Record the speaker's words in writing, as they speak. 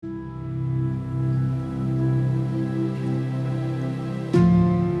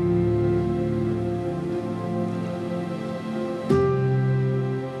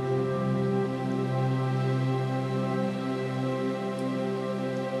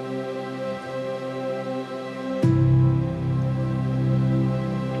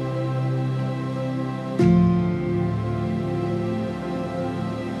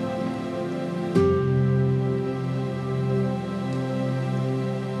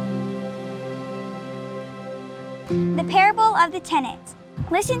The parable of the tenants.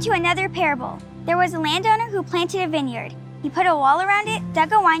 Listen to another parable. There was a landowner who planted a vineyard. He put a wall around it,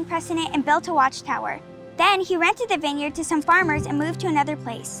 dug a winepress in it, and built a watchtower. Then he rented the vineyard to some farmers and moved to another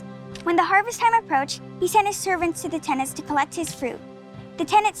place. When the harvest time approached, he sent his servants to the tenants to collect his fruit. The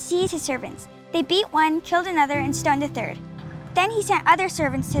tenants seized his servants. They beat one, killed another, and stoned a third. Then he sent other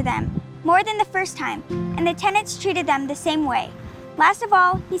servants to them, more than the first time, and the tenants treated them the same way. Last of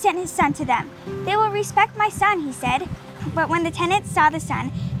all, he sent his son to them. They will respect my son, he said. But when the tenants saw the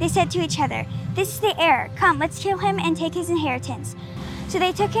son, they said to each other, "This is the heir. Come, let's kill him and take his inheritance." So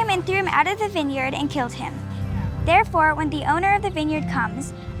they took him and threw him out of the vineyard and killed him. Therefore, when the owner of the vineyard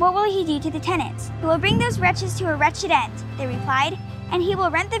comes, what will he do to the tenants? He will bring those wretches to a wretched end, they replied, and he will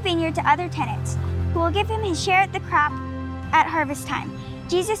rent the vineyard to other tenants, who will give him his share of the crop at harvest time.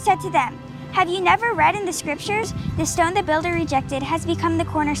 Jesus said to them, "Have you never read in the scriptures, the stone the builder rejected has become the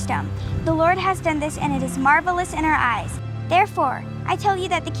cornerstone? The Lord has done this, and it is marvelous in our eyes. Therefore, I tell you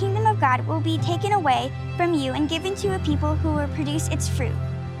that the kingdom of God will be taken away from you and given to a people who will produce its fruit."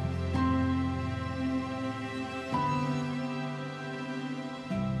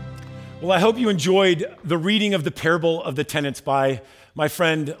 Well, I hope you enjoyed the reading of the parable of the tenants by my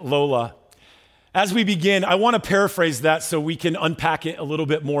friend Lola. As we begin, I want to paraphrase that so we can unpack it a little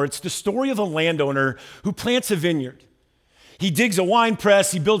bit more. It's the story of a landowner who plants a vineyard. He digs a wine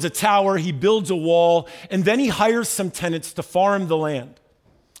press, he builds a tower, he builds a wall, and then he hires some tenants to farm the land.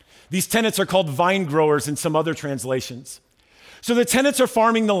 These tenants are called vine growers in some other translations. So the tenants are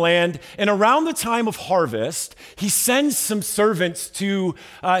farming the land, and around the time of harvest, he sends some servants to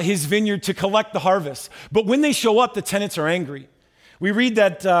his vineyard to collect the harvest. But when they show up, the tenants are angry. We read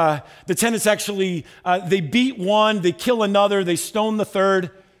that the tenants actually, they beat one, they kill another, they stone the third.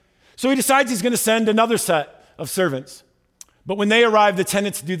 So he decides he's going to send another set of servants. But when they arrive, the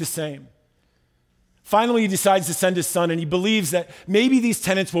tenants do the same. Finally, he decides to send his son, and he believes that maybe these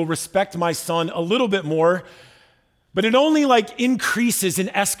tenants will respect my son a little bit more, but it only increases and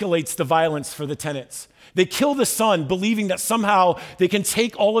escalates the violence for the tenants. They kill the son, believing that somehow they can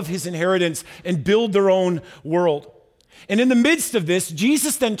take all of his inheritance and build their own world. And in the midst of this,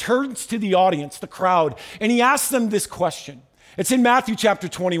 Jesus then turns to the audience, the crowd, and he asks them this question. It's in Matthew chapter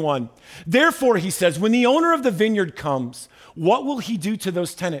 21. Therefore, he says, when the owner of the vineyard comes, what will he do to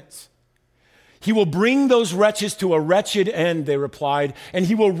those tenants? He will bring those wretches to a wretched end, they replied, and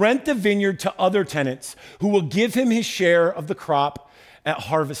he will rent the vineyard to other tenants who will give him his share of the crop at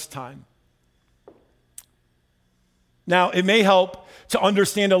harvest time. Now, it may help to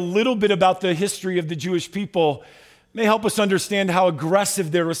understand a little bit about the history of the Jewish people. It may help us understand how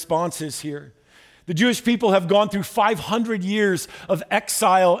aggressive their response is here. The Jewish people have gone through 500 years of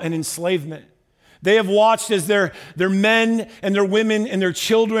exile and enslavement. They have watched as their men and their women and their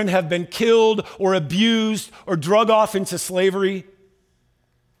children have been killed or abused or drug off into slavery.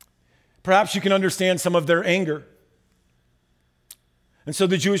 Perhaps you can understand some of their anger. And so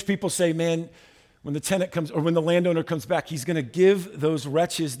the Jewish people say, man, when the tenant comes or when the landowner comes back, he's going to give those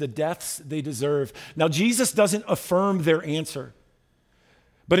wretches the deaths they deserve. Now, Jesus doesn't affirm their answer,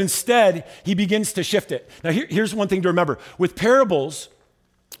 but instead he begins to shift it. Now, here's one thing to remember. With parables,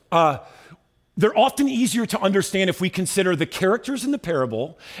 they're often easier to understand if we consider the characters in the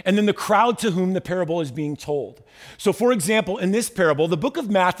parable and then the crowd to whom the parable is being told. So, for example, in this parable, the book of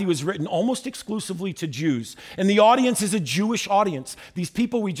Matthew is written almost exclusively to Jews, and the audience is a Jewish audience, these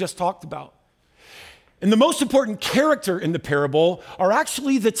people we just talked about. And the most important character in the parable are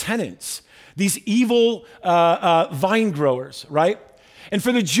actually the tenants, these evil vine growers, right? And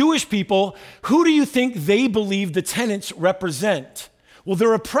for the Jewish people, who do you think they believe the tenants represent? Well,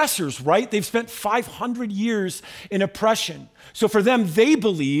 they're oppressors, right? They've spent 500 years in oppression. So for them, they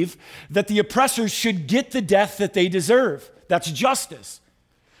believe that the oppressors should get the death that they deserve. That's justice.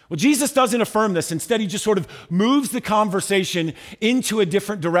 Well, Jesus doesn't affirm this. Instead, he just sort of moves the conversation into a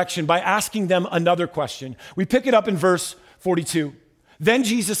different direction by asking them another question. We pick it up in verse 42. Then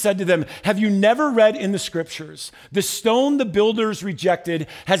Jesus said to them, have you never read in the scriptures, the stone the builders rejected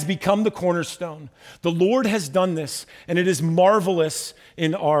has become the cornerstone. The Lord has done this, and it is marvelous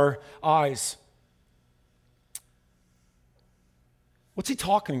in our eyes. What's he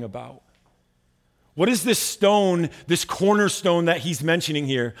talking about? What is this stone, this cornerstone that he's mentioning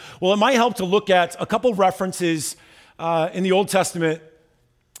here? Well, it might help to look at a couple references in the Old Testament.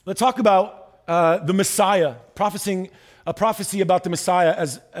 Let's talk about the Messiah, a prophecy about the Messiah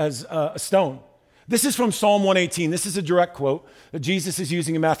as a stone. This is from Psalm 118. This is a direct quote that Jesus is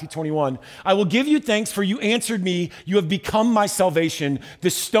using in Matthew 21. I will give you thanks for you answered me. You have become my salvation. The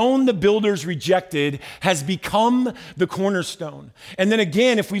stone the builders rejected has become the cornerstone. And then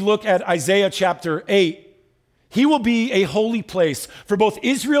again, if we look at Isaiah chapter 8, He will be a holy place. For both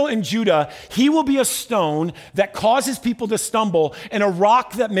Israel and Judah, he will be a stone that causes people to stumble and a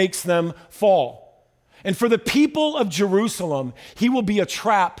rock that makes them fall. And for the people of Jerusalem, he will be a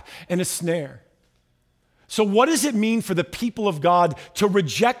trap and a snare. So what does it mean for the people of God to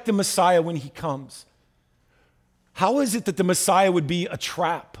reject the Messiah when he comes? How is it that the Messiah would be a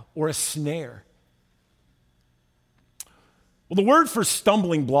trap or a snare? Well, the word for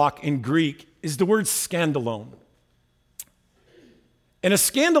stumbling block in Greek is the word scandalon. And a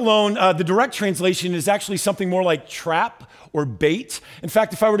scandalon, the direct translation is actually something more like trap or bait. In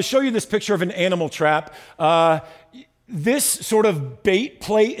fact, if I were to show you this picture of an animal trap, this sort of bait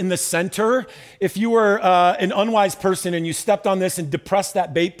plate in the center, if you were an unwise person and you stepped on this and depressed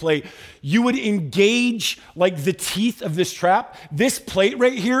that bait plate, you would engage like the teeth of this trap. This plate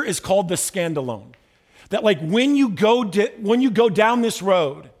right here is called the scandalon. That like when you go down this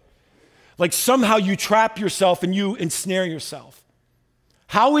road, like somehow you trap yourself and you ensnare yourself.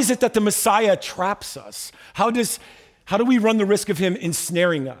 How is it that the Messiah traps us? How do we run the risk of him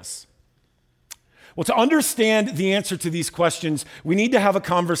ensnaring us? Well, to understand the answer to these questions, we need to have a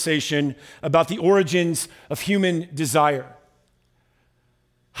conversation about the origins of human desire.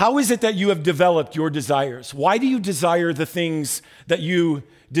 How is it that you have developed your desires? Why do you desire the things that you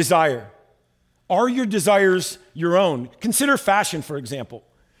desire? Are your desires your own? Consider fashion, for example.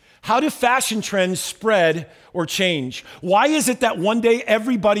 How do fashion trends spread or change? Why is it that one day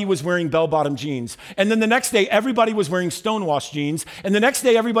everybody was wearing bell-bottom jeans, and then the next day everybody was wearing stonewashed jeans, and the next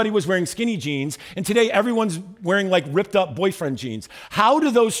day everybody was wearing skinny jeans, and today everyone's wearing like ripped up boyfriend jeans? How do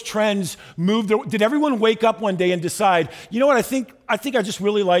those trends move? Did everyone wake up one day and decide, you know what, I think I just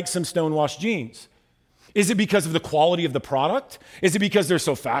really like some stonewashed jeans? Is it because of the quality of the product? Is it because they're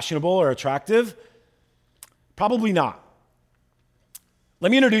so fashionable or attractive? Probably not. Let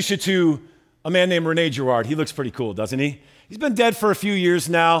me introduce you to a man named Rene Girard. He looks pretty cool, doesn't he? He's been dead for a few years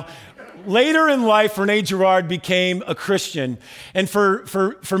now. Later in life, Rene Girard became a Christian. And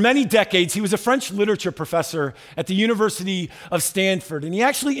for many decades, he was a French literature professor at the University of Stanford. And he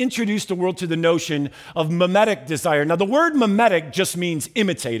actually introduced the world to the notion of mimetic desire. Now, the word mimetic just means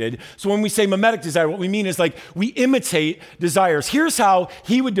imitated. So when we say mimetic desire, what we mean is like we imitate desires. Here's how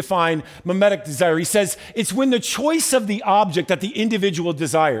he would define mimetic desire. He says, it's when the choice of the object that the individual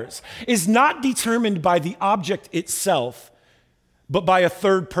desires is not determined by the object itself, but by a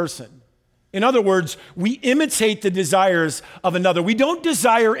third person. In other words, we imitate the desires of another. We don't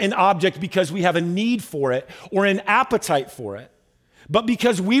desire an object because we have a need for it or an appetite for it, but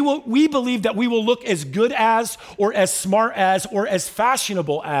because we believe that we will look as good as or as smart as or as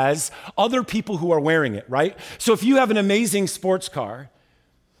fashionable as other people who are wearing it, right? So if you have an amazing sports car,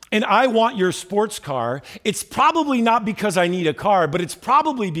 and I want your sports car, it's probably not because I need a car, but it's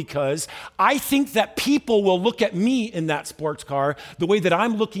probably because I think that people will look at me in that sports car the way that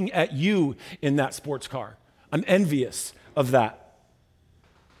I'm looking at you in that sports car. I'm envious of that.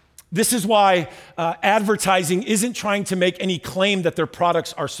 This is why advertising isn't trying to make any claim that their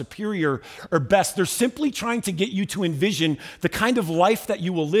products are superior or best. They're simply trying to get you to envision the kind of life that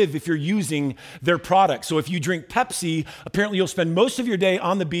you will live if you're using their product. So if you drink Pepsi, apparently you'll spend most of your day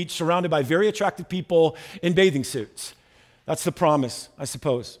on the beach surrounded by very attractive people in bathing suits. That's the promise, I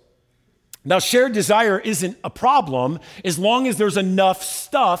suppose. Now, shared desire isn't a problem as long as there's enough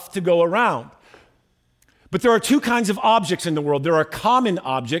stuff to go around. But there are two kinds of objects in the world. There are common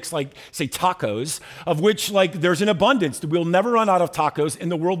objects, like, say, tacos, of which, like, there's an abundance. We'll never run out of tacos,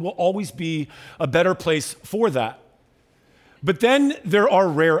 and the world will always be a better place for that. But then there are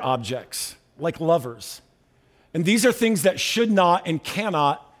rare objects, like lovers. And these are things that should not and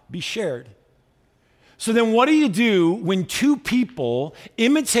cannot be shared. So then what do you do when two people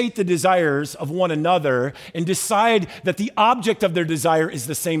imitate the desires of one another and decide that the object of their desire is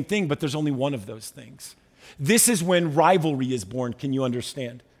the same thing, but there's only one of those things? This is when rivalry is born. Can you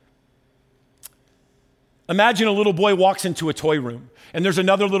understand? Imagine a little boy walks into a toy room, and there's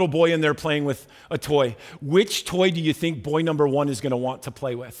another little boy in there playing with a toy. Which toy do you think boy number one is going to want to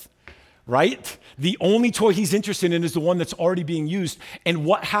play with? Right? The only toy he's interested in is the one that's already being used. And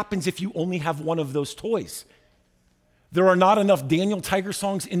what happens if you only have one of those toys? There are not enough Daniel Tiger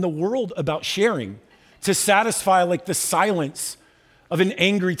songs in the world about sharing to satisfy like the silence of an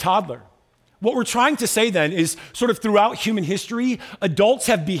angry toddler. What we're trying to say then is sort of throughout human history, adults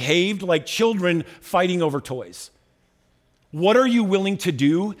have behaved like children fighting over toys. What are you willing to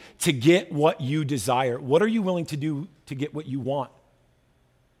do to get what you desire? What are you willing to do to get what you want?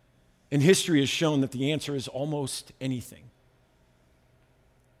 And history has shown that the answer is almost anything.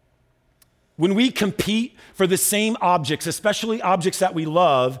 When we compete for the same objects, especially objects that we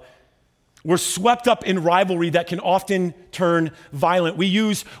love, We're swept up in rivalry that can often turn violent.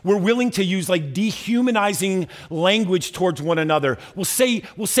 We're willing to use like dehumanizing language towards one another. We'll say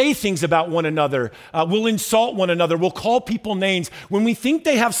things about one another. We'll insult one another. We'll call people names. When we think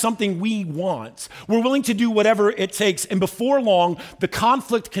they have something we want, we're willing to do whatever it takes. And before long, the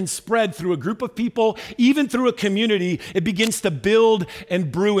conflict can spread through a group of people, even through a community. It begins to build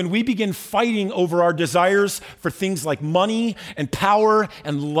and brew, and we begin fighting over our desires for things like money and power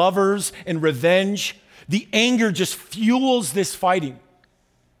and lovers and revenge. The anger just fuels this fighting.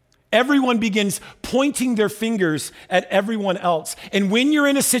 Everyone begins pointing their fingers at everyone else. And when you're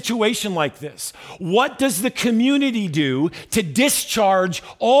in a situation like this, what does the community do to discharge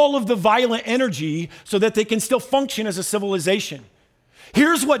all of the violent energy so that they can still function as a civilization?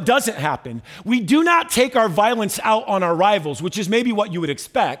 Here's what doesn't happen. We do not take our violence out on our rivals, which is maybe what you would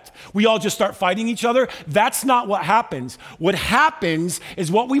expect. We all just start fighting each other. That's not what happens. What happens is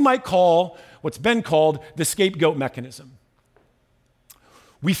what we might call, what's been called, the scapegoat mechanism.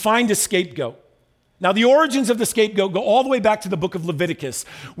 We find a scapegoat. Now, the origins of the scapegoat go all the way back to the book of Leviticus,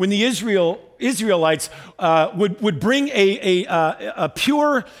 when the Israelites would bring a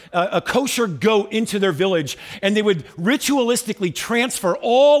pure, kosher goat into their village, and they would ritualistically transfer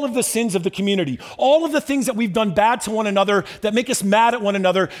all of the sins of the community, all of the things that we've done bad to one another, that make us mad at one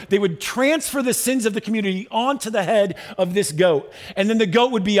another. They would transfer the sins of the community onto the head of this goat. And then the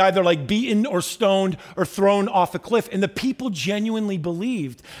goat would be either like beaten or stoned or thrown off a cliff. And the people genuinely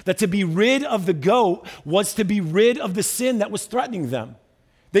believed that to be rid of the goat was to be rid of the sin that was threatening them.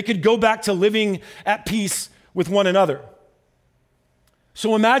 They could go back to living at peace with one another.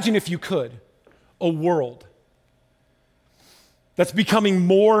 So imagine, if you could, a world that's becoming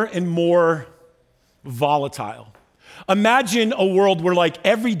more and more volatile. Imagine a world where like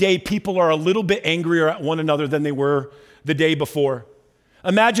every day people are a little bit angrier at one another than they were the day before.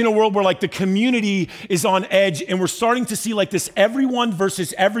 Imagine a world where like the community is on edge and we're starting to see like this everyone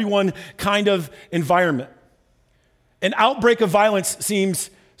versus everyone kind of environment. An outbreak of violence seems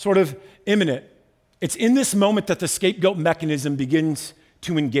sort of imminent. It's in this moment that the scapegoat mechanism begins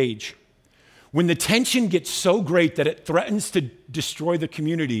to engage. When the tension gets so great that it threatens to destroy the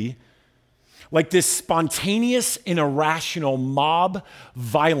community, like this spontaneous and irrational mob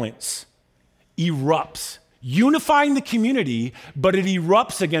violence erupts, unifying the community, but it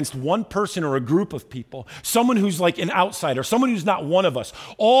erupts against one person or a group of people, someone who's like an outsider, someone who's not one of us.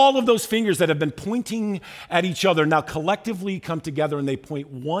 All of those fingers that have been pointing at each other now collectively come together and they point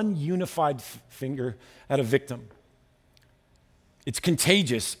one unified finger at a victim. It's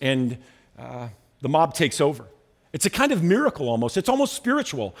contagious, and the mob takes over. It's a kind of miracle almost. It's almost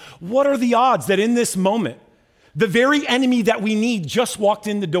spiritual. What are the odds that in this moment, the very enemy that we need just walked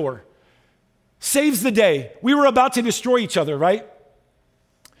in the door? Saves the day. We were about to destroy each other, right?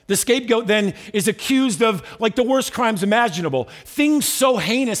 The scapegoat then is accused of like the worst crimes imaginable, things so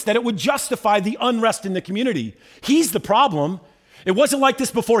heinous that it would justify the unrest in the community. He's the problem. It wasn't like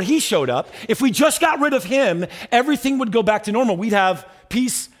this before he showed up. If we just got rid of him, everything would go back to normal. We'd have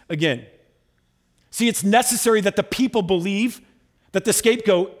peace again. See, it's necessary that the people believe that the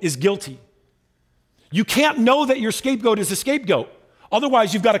scapegoat is guilty. You can't know that your scapegoat is a scapegoat.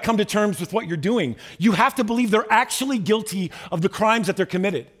 Otherwise, you've got to come to terms with what you're doing. You have to believe they're actually guilty of the crimes that they're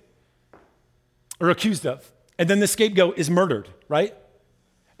committed or accused of. And then the scapegoat is murdered, right?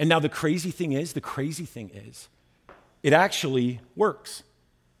 And now the crazy thing is, it actually works.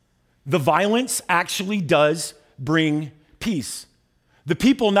 The violence actually does bring peace. The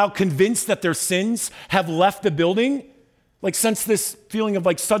people now convinced that their sins have left the building, like sense this feeling of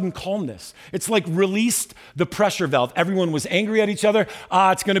like sudden calmness. It's like released the pressure valve. Everyone was angry at each other.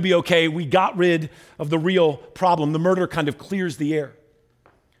 It's gonna be okay. We got rid of the real problem. The murder kind of clears the air.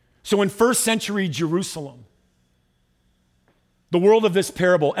 So in first century Jerusalem, the world of this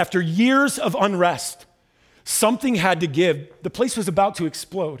parable, after years of unrest, something had to give. The place was about to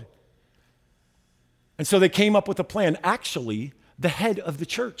explode. And so they came up with a plan. Actually, the head of the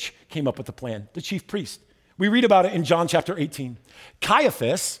church came up with a plan, the chief priest. We read about it in John chapter 18.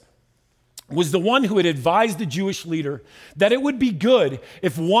 Caiaphas was the one who had advised the Jewish leader that it would be good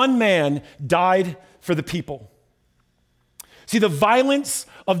if one man died for the people. See, the violence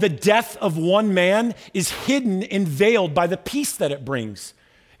of the death of one man is hidden and veiled by the peace that it brings.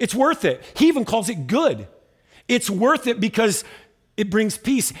 It's worth it. He even calls it good. It's worth it because it brings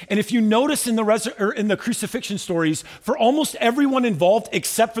peace. And if you notice in the crucifixion stories, for almost everyone involved,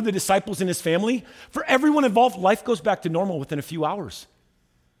 except for the disciples and his family, for everyone involved, life goes back to normal within a few hours.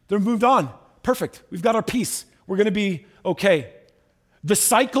 They're moved on. Perfect. We've got our peace. We're going to be okay. The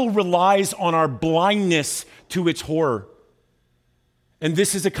cycle relies on our blindness to its horror. And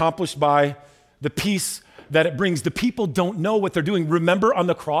this is accomplished by the peace that it brings. The people don't know what they're doing. Remember on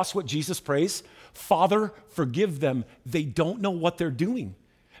the cross what Jesus prays? Father, forgive them. They don't know what they're doing.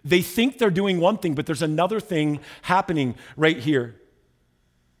 They think they're doing one thing, but there's another thing happening right here.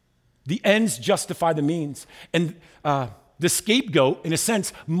 The ends justify the means. And the scapegoat, in a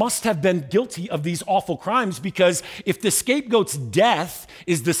sense, must have been guilty of these awful crimes, because if the scapegoat's death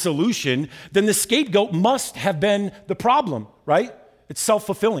is the solution, then the scapegoat must have been the problem, right? It's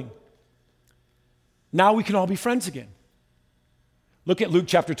self-fulfilling. Now we can all be friends again. Look at Luke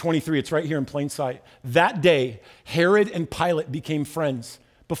chapter 23. It's right here in plain sight. That day, Herod and Pilate became friends.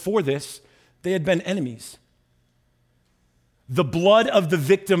 Before this, they had been enemies. The blood of the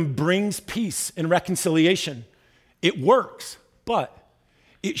victim brings peace and reconciliation. It works, but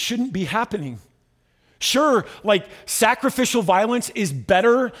it shouldn't be happening. Sure, like sacrificial violence is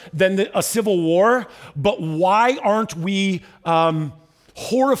better than a civil war, but why aren't we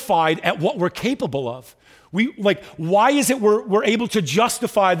horrified at what we're capable of? Why is it we're able to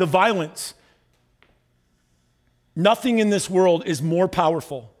justify the violence? Nothing in this world is more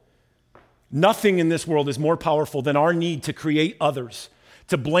powerful. Nothing in this world is more powerful than our need to create others,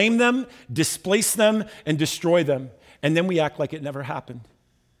 to blame them, displace them, and destroy them. And then we act like it never happened.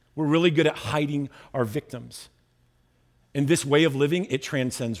 We're really good at hiding our victims. And this way of living, it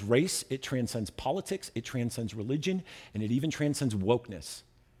transcends race, it transcends politics, it transcends religion, and it even transcends wokeness.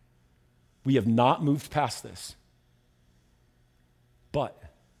 We have not moved past this. But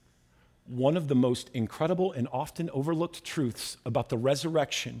one of the most incredible and often overlooked truths about the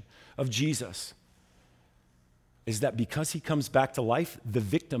resurrection of Jesus is that because he comes back to life, the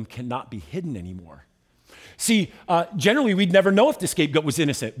victim cannot be hidden anymore. See, generally we'd never know if the scapegoat was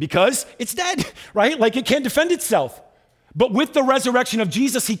innocent because it's dead, right? Like it can't defend itself. But with the resurrection of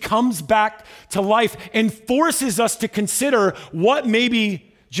Jesus, he comes back to life and forces us to consider what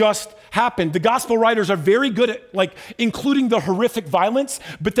maybe just happened. The gospel writers are very good at including the horrific violence,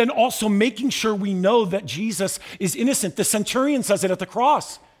 but then also making sure we know that Jesus is innocent. The centurion says it at the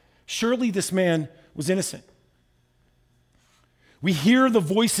cross. Surely this man was innocent. We hear the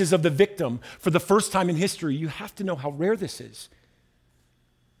voices of the victim for the first time in history. You have to know how rare this is.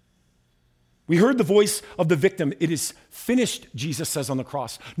 We heard the voice of the victim. It is finished, Jesus says on the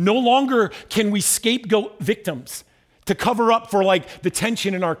cross. No longer can we scapegoat victims to cover up for the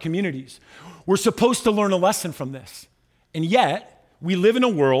tension in our communities. We're supposed to learn a lesson from this. And yet, we live in a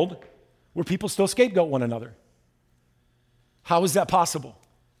world where people still scapegoat one another. How is that possible?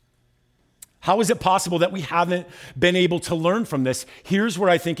 How is it possible that we haven't been able to learn from this? Here's where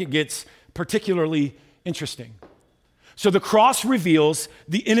I think it gets particularly interesting. So the cross reveals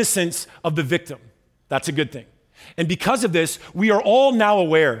the innocence of the victim. That's a good thing. And because of this, we are all now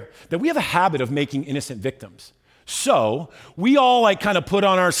aware that we have a habit of making innocent victims. So we all kind of put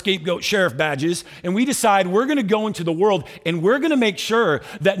on our scapegoat sheriff badges and we decide we're going to go into the world and we're going to make sure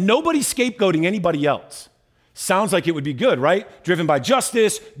that nobody's scapegoating anybody else. Sounds like it would be good, right? Driven by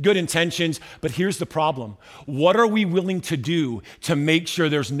justice, good intentions. But here's the problem. What are we willing to do to make sure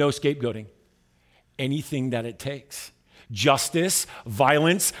there's no scapegoating? Anything that it takes. Justice,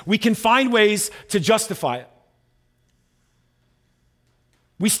 violence, we can find ways to justify it.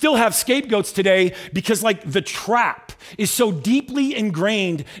 We still have scapegoats today because the trap is so deeply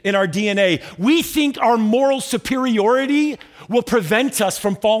ingrained in our DNA. We think our moral superiority will prevent us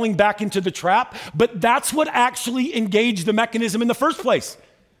from falling back into the trap, but that's what actually engaged the mechanism in the first place.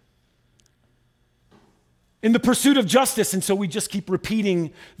 In the pursuit of justice, and so we just keep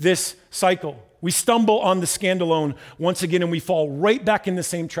repeating this cycle. We stumble on the scandalone once again and we fall right back in the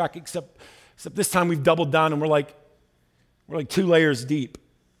same track, except this time we've doubled down and we're like 2 layers deep.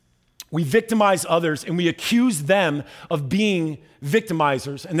 We victimize others and we accuse them of being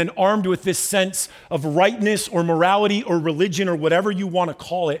victimizers, and then armed with this sense of rightness or morality or religion or whatever you want to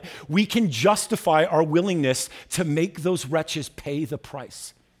call it, we can justify our willingness to make those wretches pay the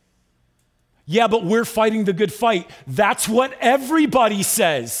price. Yeah, but we're fighting the good fight. That's what everybody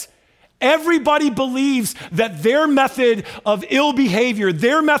says. Everybody believes that their method of ill behavior,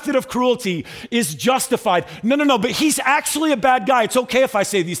 their method of cruelty is justified. No, but he's actually a bad guy. It's okay if I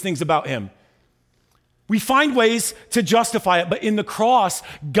say these things about him. We find ways to justify it, but in the cross,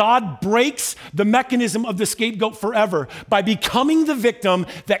 God breaks the mechanism of the scapegoat forever by becoming the victim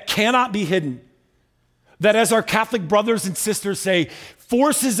that cannot be hidden. That, as our Catholic brothers and sisters say,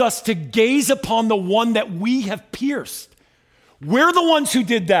 forces us to gaze upon the one that we have pierced. We're the ones who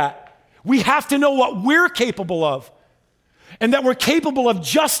did that. We have to know what we're capable of, and that we're capable of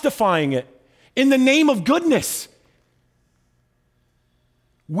justifying it in the name of goodness.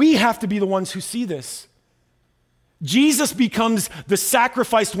 We have to be the ones who see this. Jesus becomes the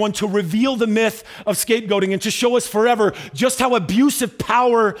sacrificed one to reveal the myth of scapegoating and to show us forever just how abusive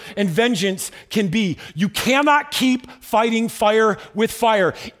power and vengeance can be. You cannot keep fighting fire with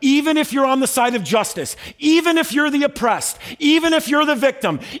fire, even if you're on the side of justice, even if you're the oppressed, even if you're the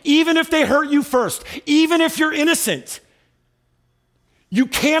victim, even if they hurt you first, even if you're innocent. You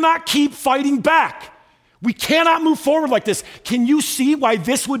cannot keep fighting back. We cannot move forward like this. Can you see why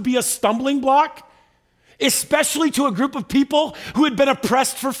this would be a stumbling block? Especially to a group of people who had been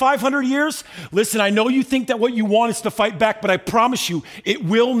oppressed for 500 years. Listen, I know you think that what you want is to fight back, but I promise you, it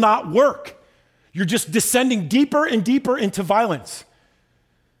will not work. You're just descending deeper and deeper into violence.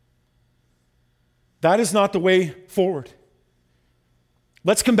 That is not the way forward.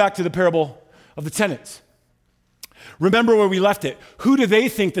 Let's come back to the parable of the tenants. Remember where we left it. Who do they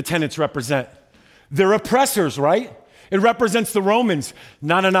think the tenants represent? They're oppressors, right? It represents the Romans.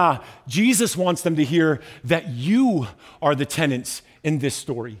 No. Jesus wants them to hear that you are the tenants in this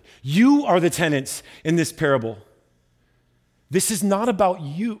story. You are the tenants in this parable. This is not about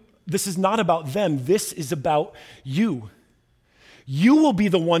you. This is not about them. This is about you. You will be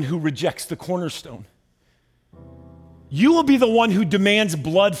the one who rejects the cornerstone. You will be the one who demands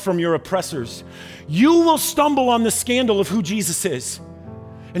blood from your oppressors. You will stumble on the scandal of who Jesus is.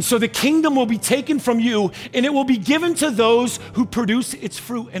 And so the kingdom will be taken from you and it will be given to those who produce its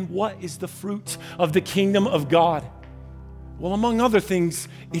fruit. And what is the fruit of the kingdom of God? Well, among other things,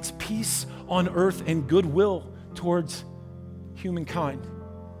 it's peace on earth and goodwill towards humankind.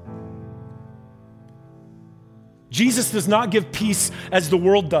 Jesus does not give peace as the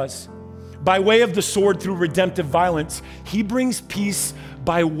world does, by way of the sword through redemptive violence. He brings peace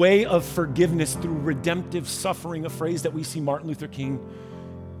by way of forgiveness through redemptive suffering, a phrase that we see Martin Luther King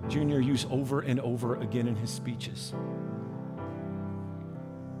Jr. use over and over again in his speeches.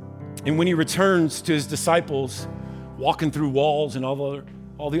 And when he returns to his disciples, walking through walls and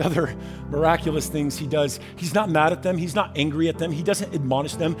all the other miraculous things he does, he's not mad at them. He's not angry at them. He doesn't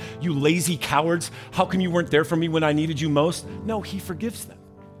admonish them. You lazy cowards, how come you weren't there for me when I needed you most? No, he forgives them.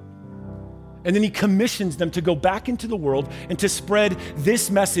 And then he commissions them to go back into the world and to spread this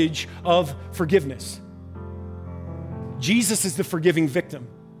message of forgiveness. Jesus is the forgiving victim.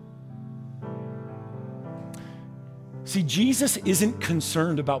 See, Jesus isn't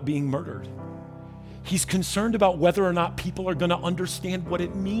concerned about being murdered. He's concerned about whether or not people are going to understand what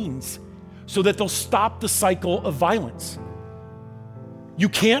it means so that they'll stop the cycle of violence. You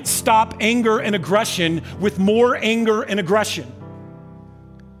can't stop anger and aggression with more anger and aggression.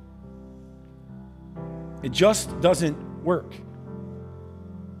 It just doesn't work.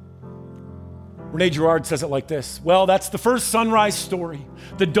 Rene Girard says it like this. Well, that's the first sunrise story,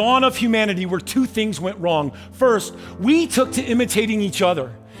 the dawn of humanity, where two things went wrong. First, we took to imitating each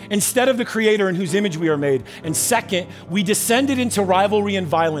other instead of the Creator in whose image we are made. And second, we descended into rivalry and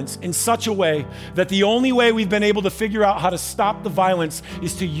violence in such a way that the only way we've been able to figure out how to stop the violence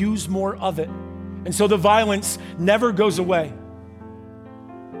is to use more of it. And so the violence never goes away.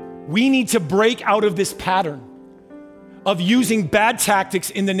 We need to break out of this pattern of using bad tactics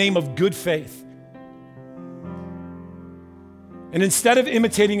in the name of good faith. And instead of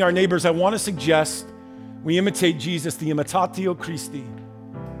imitating our neighbors, I want to suggest we imitate Jesus, the imitatio Christi.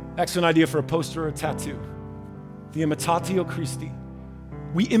 Excellent idea for a poster or a tattoo. The imitatio Christi.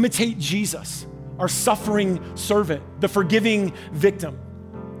 We imitate Jesus, our suffering servant, the forgiving victim.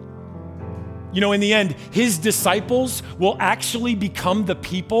 You know, in the end, his disciples will actually become the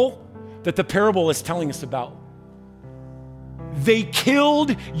people that the parable is telling us about. They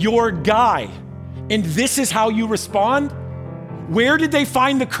killed your guy, and this is how you respond? Where did they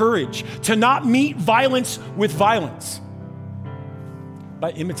find the courage to not meet violence with violence?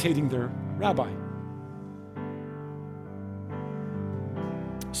 By imitating their rabbi.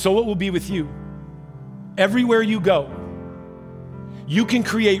 So it will be with you. Everywhere you go, you can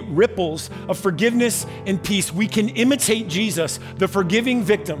create ripples of forgiveness and peace. We can imitate Jesus, the forgiving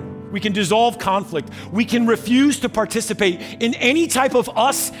victim. We can dissolve conflict. We can refuse to participate in any type of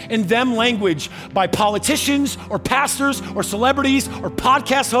us and them language by politicians or pastors or celebrities or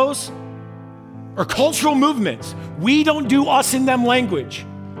podcast hosts or cultural movements. We don't do us and them language.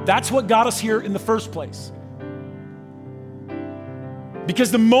 That's what got us here in the first place. Because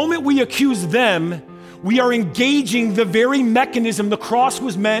the moment we accuse them, we are engaging the very mechanism the cross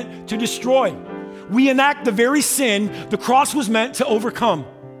was meant to destroy. We enact the very sin the cross was meant to overcome.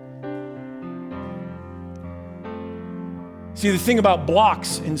 See, the thing about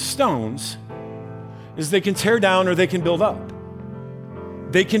blocks and stones is they can tear down or they can build up.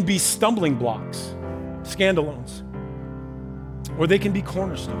 They can be stumbling blocks, scandalones, or they can be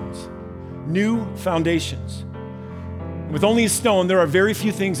cornerstones, new foundations. With only a stone, there are very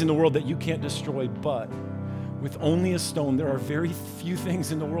few things in the world that you can't destroy, but with only a stone, there are very few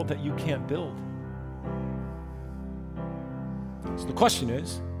things in the world that you can't build. So the question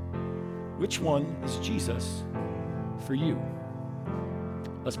is, which one is Jesus for you?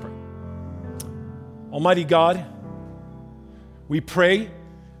 Let's pray. Almighty God, we pray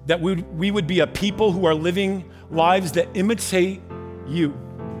that we would be a people who are living lives that imitate you,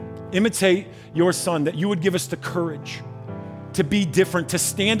 imitate your Son, that you would give us the courage to be different, to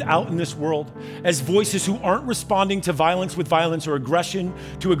stand out in this world as voices who aren't responding to violence with violence or aggression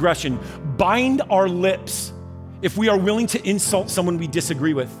to aggression. Bind our lips if we are willing to insult someone we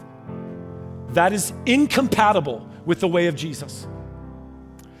disagree with. That is incompatible with the way of Jesus.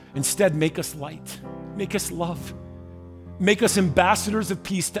 Instead, make us light, make us love, make us ambassadors of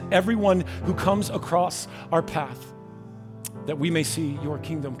peace to everyone who comes across our path, that we may see your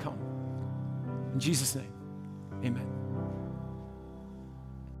kingdom come. In Jesus' name, amen.